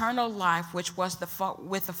that eternal life which was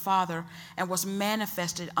with the Father, and was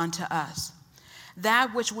manifested unto us.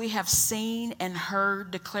 That which we have seen and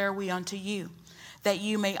heard declare we unto you, that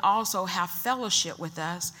you may also have fellowship with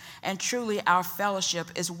us. And truly our fellowship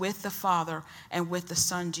is with the Father and with the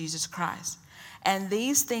Son, Jesus Christ. And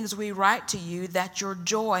these things we write to you, that your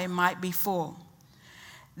joy might be full.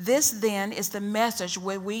 This then is the message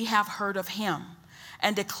which we have heard of him,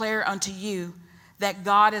 and declare unto you, that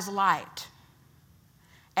God is light,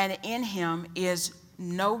 and in him is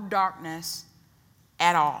no darkness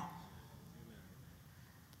at all.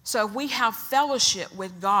 So if we have fellowship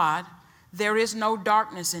with God, there is no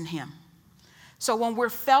darkness in him. So when we're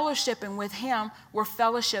fellowshipping with him, we're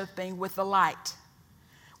fellowshipping with the light.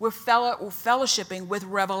 We're fellowshipping with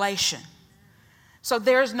revelation. So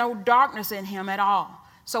there's no darkness in him at all.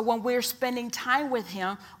 So when we're spending time with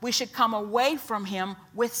him, we should come away from him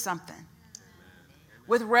with something,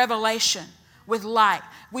 with revelation, with light.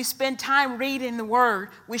 We spend time reading the word,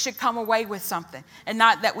 we should come away with something, and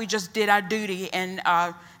not that we just did our duty and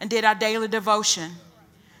did our daily devotion,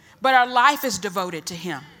 but our life is devoted to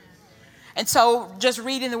him. And so just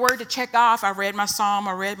reading the word to check off, I read my Psalm,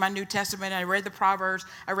 I read my New Testament, I read the Proverbs,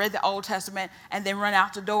 I read the Old Testament, and then run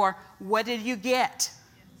out the door. What did you get?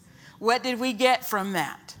 What did we get from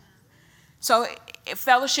that? So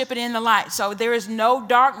fellowshipping in the light. So there is no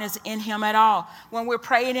darkness in him at all. When we're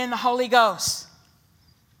praying in the Holy Ghost,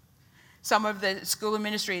 some of the school of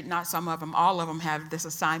ministry, not some of them, all of them have this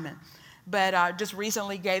assignment. But just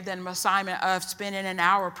recently gave them an assignment of spending an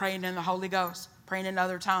hour praying in the Holy Ghost, praying in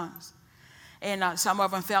other tongues. And some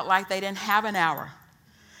of them felt like they didn't have an hour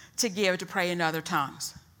to give to pray in other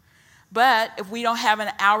tongues. But if we don't have an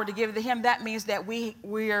hour to give to him, that means that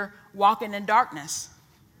we're walking in darkness.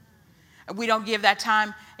 We don't give that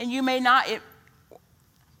time. And you may not.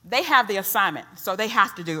 They have the assignment, so they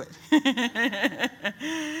have to do it.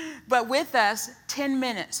 But with us, 10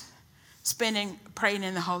 minutes praying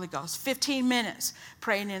in the Holy Ghost, 15 minutes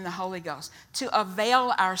praying in the Holy Ghost to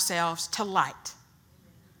avail ourselves to light.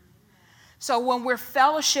 So when we're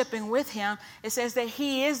fellowshipping with him, it says that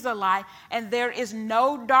he is the light and there is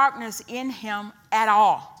no darkness in him at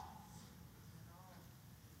all.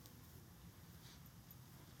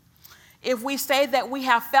 If we say that we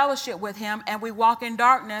have fellowship with him and we walk in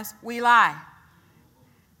darkness, we lie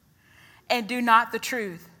and do not the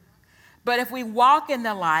truth. But if we walk in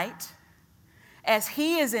the light, as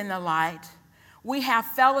he is in the light, we have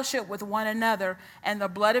fellowship with one another, and the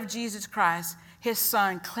blood of Jesus Christ, his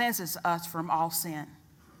son, cleanses us from all sin.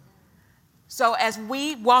 So as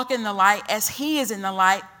we walk in the light, as he is in the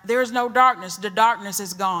light, there is no darkness. The darkness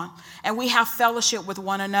is gone. And we have fellowship with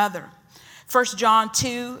one another. 1 John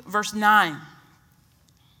 2, verse 9.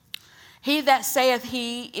 He that saith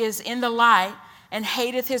he is in the light and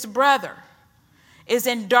hateth his brother is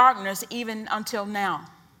in darkness even until now.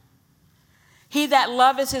 He that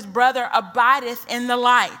loveth his brother abideth in the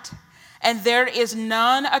light, and there is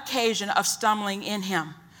none occasion of stumbling in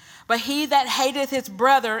him. But he that hateth his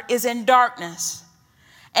brother is in darkness,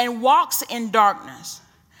 and walks in darkness,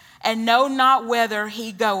 and know not whither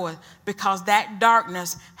he goeth, because that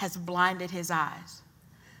darkness has blinded his eyes.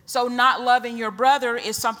 So not loving your brother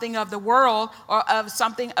is something of the world, or of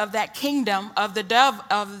something of that kingdom of the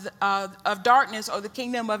of darkness, or the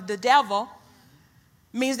kingdom of the devil,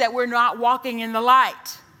 means that we're not walking in the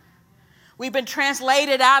light. We've been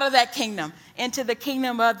translated out of that kingdom into the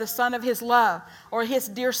kingdom of the Son of his love, or his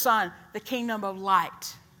dear Son, the kingdom of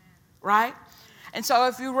light, right? And so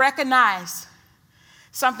if you recognize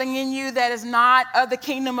something in you that is not of the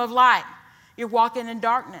kingdom of light, you're walking in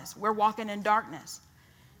darkness. We're walking in darkness.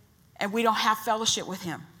 And we don't have fellowship with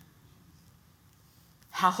him.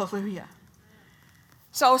 Hallelujah.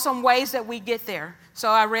 So some ways that we get there. So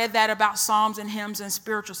I read that about psalms and hymns and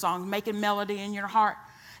spiritual songs, making melody in your heart.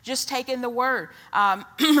 Just taking the word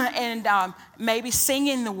and maybe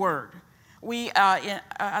singing the word.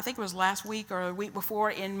 I think it was last week or a week before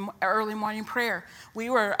in early morning prayer, we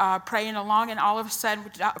were praying along, and all of a sudden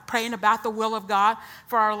praying about the will of God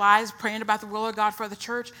for our lives, praying about the will of God for the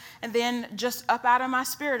church. And then just up out of my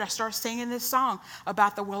spirit, I started singing this song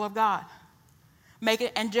about the will of God.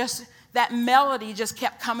 And just that melody just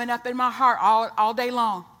kept coming up in my heart all day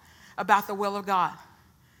long about the will of God.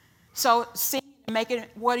 So sing.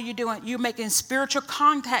 What are you doing? You're making spiritual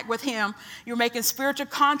contact with him. You're making spiritual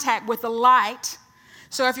contact with the light.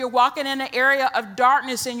 So if you're walking in an area of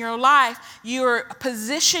darkness in your life, you're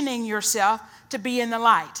positioning yourself to be in the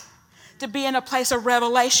light, to be in a place of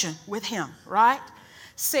revelation with him, right?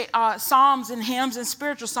 Psalms and hymns and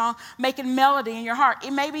spiritual songs, making melody in your heart.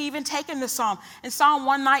 It may be even taking the psalm. In Psalm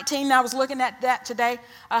 119, I was looking at that today,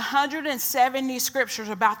 170 scriptures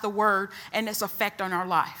about the word and its effect on our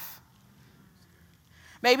life.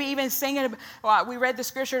 Maybe even singing, we read the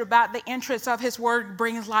scripture about the entrance of his word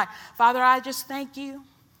brings light. Father, I just thank you,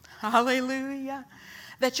 hallelujah,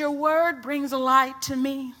 that your word brings light to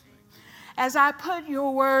me. As I put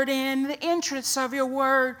your word in, the entrance of your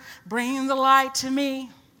word brings the light to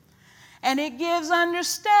me. And it gives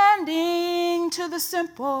understanding to the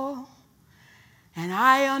simple. and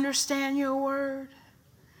I understand your word.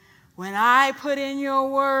 When I put in your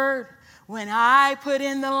word, when I put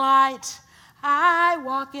in the light, I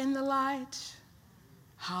walk in the light.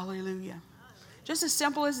 Hallelujah. Just as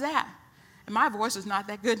simple as that. And my voice is not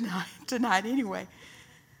that good tonight anyway.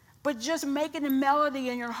 But just making a melody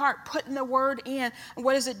in your heart, putting the word in. And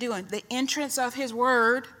what is it doing? The entrance of his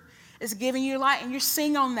word is giving you light. And you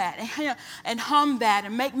sing on that and hum that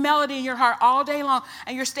and make melody in your heart all day long.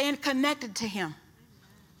 And you're staying connected to him.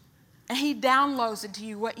 And he downloads into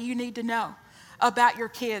you what you need to know about your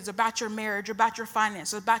kids, about your marriage, about your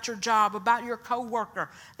finances, about your job, about your coworker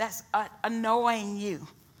that's annoying you.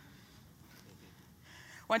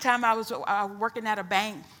 One time I was working at a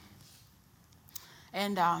bank,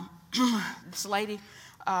 and this lady,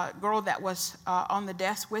 girl that was on the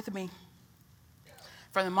desk with me,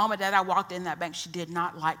 from the moment that I walked in that bank, she did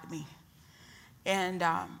not like me. And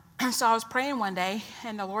so I was praying one day,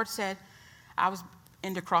 and the Lord said, I was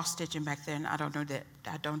into cross-stitching back then. I don't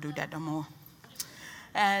do that no more.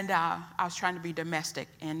 And I was trying to be domestic,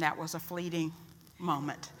 and that was a fleeting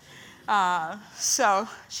moment. So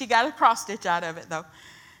she got a cross-stitch out of it, though.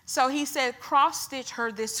 So he said, cross-stitch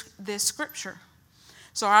her this scripture.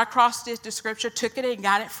 So I cross-stitched the scripture, took it and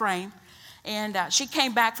got it framed. And she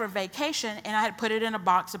came back from vacation, and I had put it in a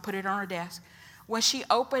box and put it on her desk. When she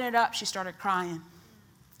opened it up, she started crying.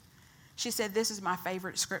 She said, this is my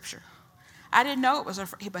favorite scripture. I didn't know it was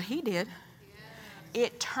but he did. Yeah.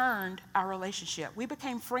 It turned our relationship. We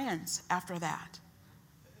became friends after that.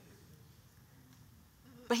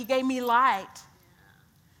 But he gave me light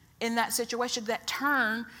in that situation that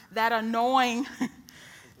turned that annoying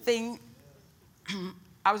thing.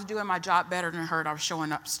 I was doing my job better than her, and I was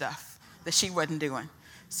showing up stuff that she wasn't doing.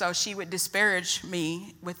 So she would disparage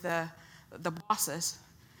me with the bosses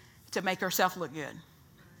to make herself look good.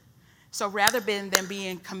 So rather than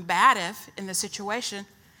being combative in the situation,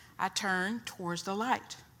 I turned towards the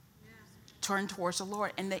light, turned towards the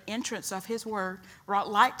Lord. And the entrance of his word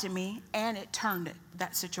brought light to me, and it turned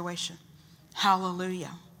that situation.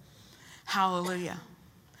 Hallelujah. Hallelujah.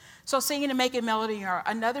 So singing and making melody.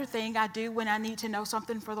 Another thing I do when I need to know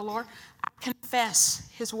something for the Lord, I confess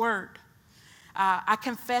his word. I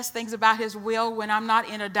confess things about his will when I'm not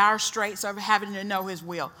in a dire straits of having to know his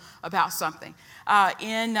will about something.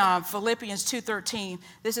 In Philippians 2:13,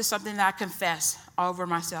 this is something that I confess over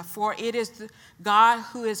myself. For it is God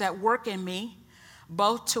who is at work in me,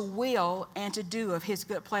 both to will and to do of his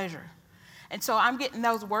good pleasure. And so I'm getting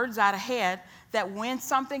those words out ahead that when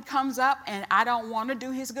something comes up and I don't want to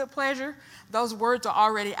do his good pleasure, those words are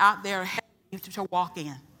already out there to walk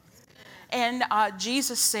in. And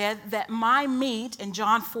Jesus said that my meat, in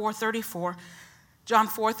John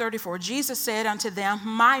 4:34, Jesus said unto them,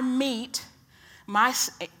 my meat,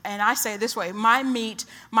 and I say it this way, my meat,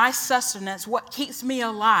 my sustenance, what keeps me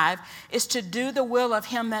alive is to do the will of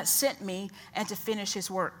him that sent me and to finish his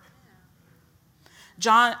work.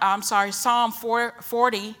 Psalm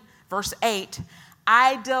 40, verse 8,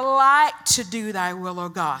 I delight to do thy will, O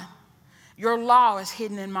God. Your law is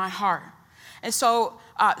hidden in my heart. And so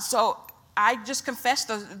I just confess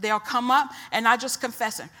those. They'll come up, and I just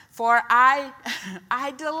confess them. For I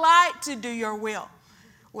delight to do your will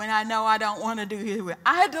when I know I don't want to do his will.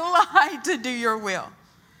 I delight to do your will.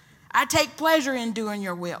 I take pleasure in doing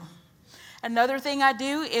your will. Another thing I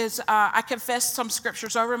do is I confess some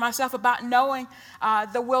scriptures over myself about knowing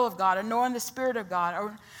the will of God or knowing the Spirit of God.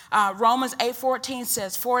 Or Romans 8:14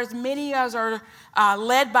 says, for as many as are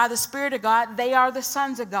led by the Spirit of God, they are the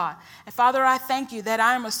sons of God. And Father, I thank you that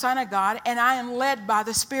I am a son of God and I am led by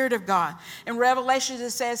the Spirit of God. In Revelation it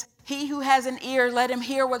says, he who has an ear, let him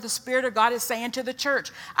hear what the Spirit of God is saying to the church.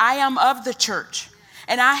 I am of the church,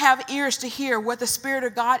 and I have ears to hear what the Spirit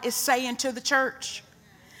of God is saying to the church.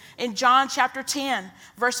 In John chapter 10,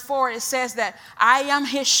 verse 4, it says that I am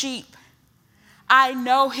his sheep. I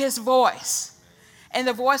know his voice. And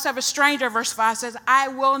the voice of a stranger, verse 5, says, I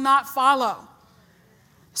will not follow.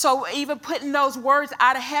 So even putting those words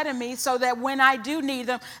out ahead of me so that when I do need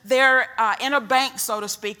them, they're in a bank, so to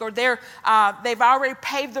speak, or they've already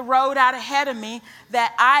paved the road out ahead of me,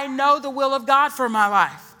 that I know the will of God for my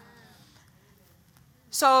life.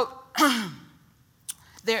 So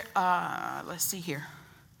let's see here.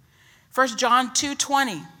 1 John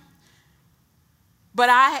 2:20. But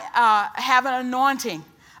I have an anointing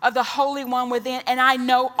of the Holy One within, and I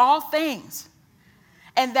know all things.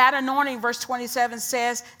 And that anointing, verse 27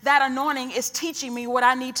 says, that anointing is teaching me what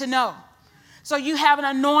I need to know. So you have an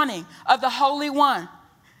anointing of the Holy One,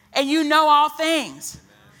 and you know all things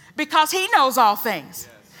because he knows all things.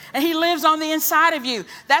 And he lives on the inside of you.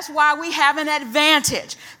 That's why we have an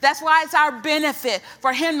advantage. That's why it's our benefit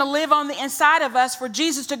for him to live on the inside of us, for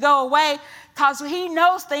Jesus to go away, because he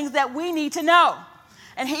knows things that we need to know.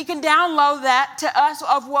 And he can download that to us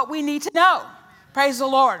of what we need to know. Praise the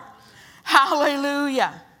Lord.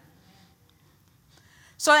 Hallelujah.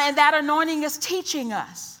 So, and that anointing is teaching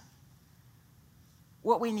us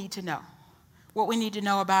what we need to know. What we need to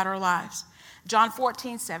know about our lives. John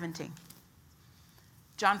 14:17.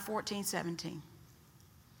 John 14:17.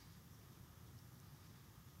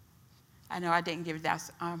 I know I didn't give you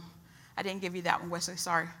that. I didn't give you that one, Wesley.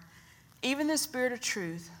 Sorry. Even the Spirit of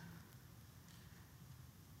truth.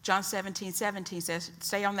 John 17:17 says,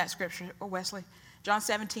 stay on that scripture, Wesley. John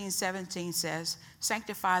 17:17 says,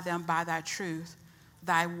 sanctify them by thy truth.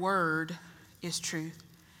 Thy word is truth.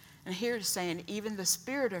 And here it's saying, even the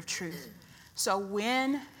Spirit of truth. So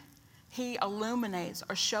when he illuminates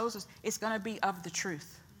or shows us, it's going to be of the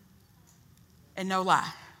truth and no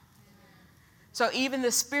lie. So even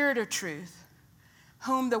the Spirit of truth,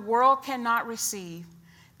 whom the world cannot receive,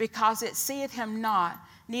 because it seeth him not,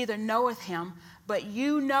 neither knoweth him, but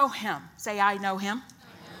you know him. Say, I know him.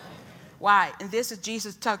 Why? And this is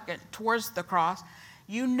Jesus taken towards the cross.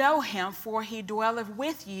 You know him, for he dwelleth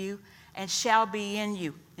with you and shall be in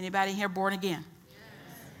you. Anybody here born again? Yes.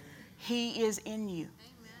 He is in you.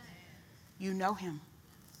 Amen. You know him.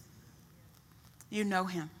 You know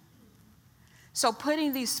him. So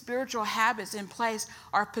putting these spiritual habits in place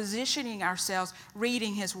are positioning ourselves,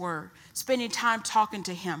 reading his word, spending time talking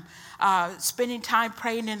to him, spending time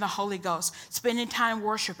praying in the Holy Ghost, spending time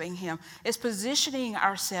worshiping him. It's positioning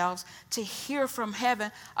ourselves to hear from heaven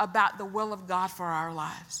about the will of God for our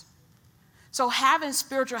lives. So having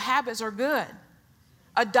spiritual habits are good.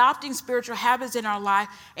 Adopting spiritual habits in our life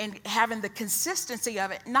and having the consistency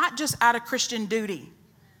of it, not just out of Christian duty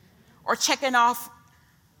or checking off,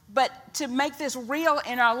 but to make this real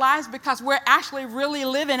in our lives because we're actually really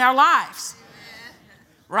living our lives.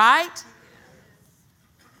 Right?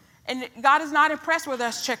 And God is not impressed with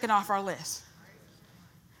us checking off our list.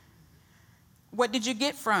 What did you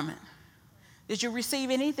get from it? Did you receive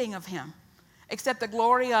anything of him except the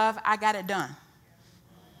glory of, I got it done?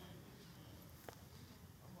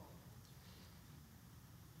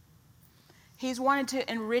 He's wanting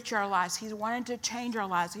to enrich our lives. He's wanting to change our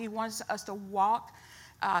lives. He wants us to walk.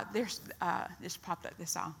 This popped up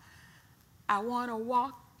this song. I want to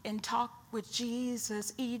walk and talk with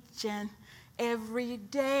Jesus each and every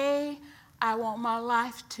day. I want my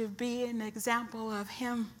life to be an example of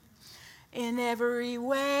him in every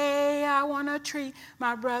way. I want to treat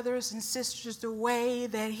my brothers and sisters the way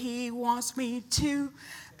that he wants me to,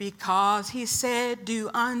 because he said, do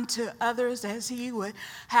unto others as he would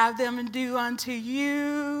have them do unto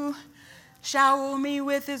you. Shower me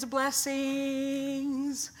with his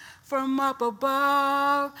blessings from up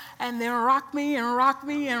above, and then rock me and rock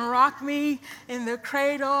me and rock me in the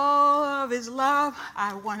cradle of his love.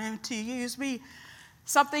 I want him to use me,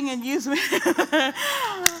 something and use me.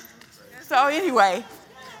 So anyway,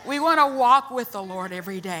 we want to walk with the Lord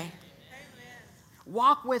every day.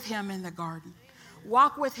 Walk with him in the garden.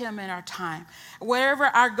 Walk with him in our time. Wherever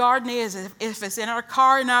our garden is, if it's in our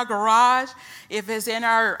car, in our garage, if it's in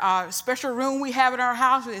our special room we have in our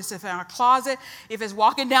house, if it's in our closet, if it's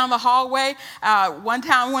walking down the hallway. One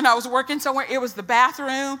time when I was working somewhere, it was the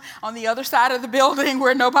bathroom on the other side of the building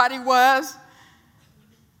where nobody was.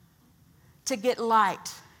 To get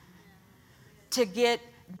light, to get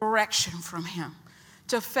direction from him,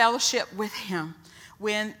 to fellowship with him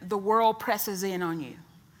when the world presses in on you.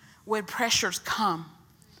 When pressures come,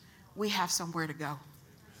 we have somewhere to go.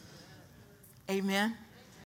 Amen.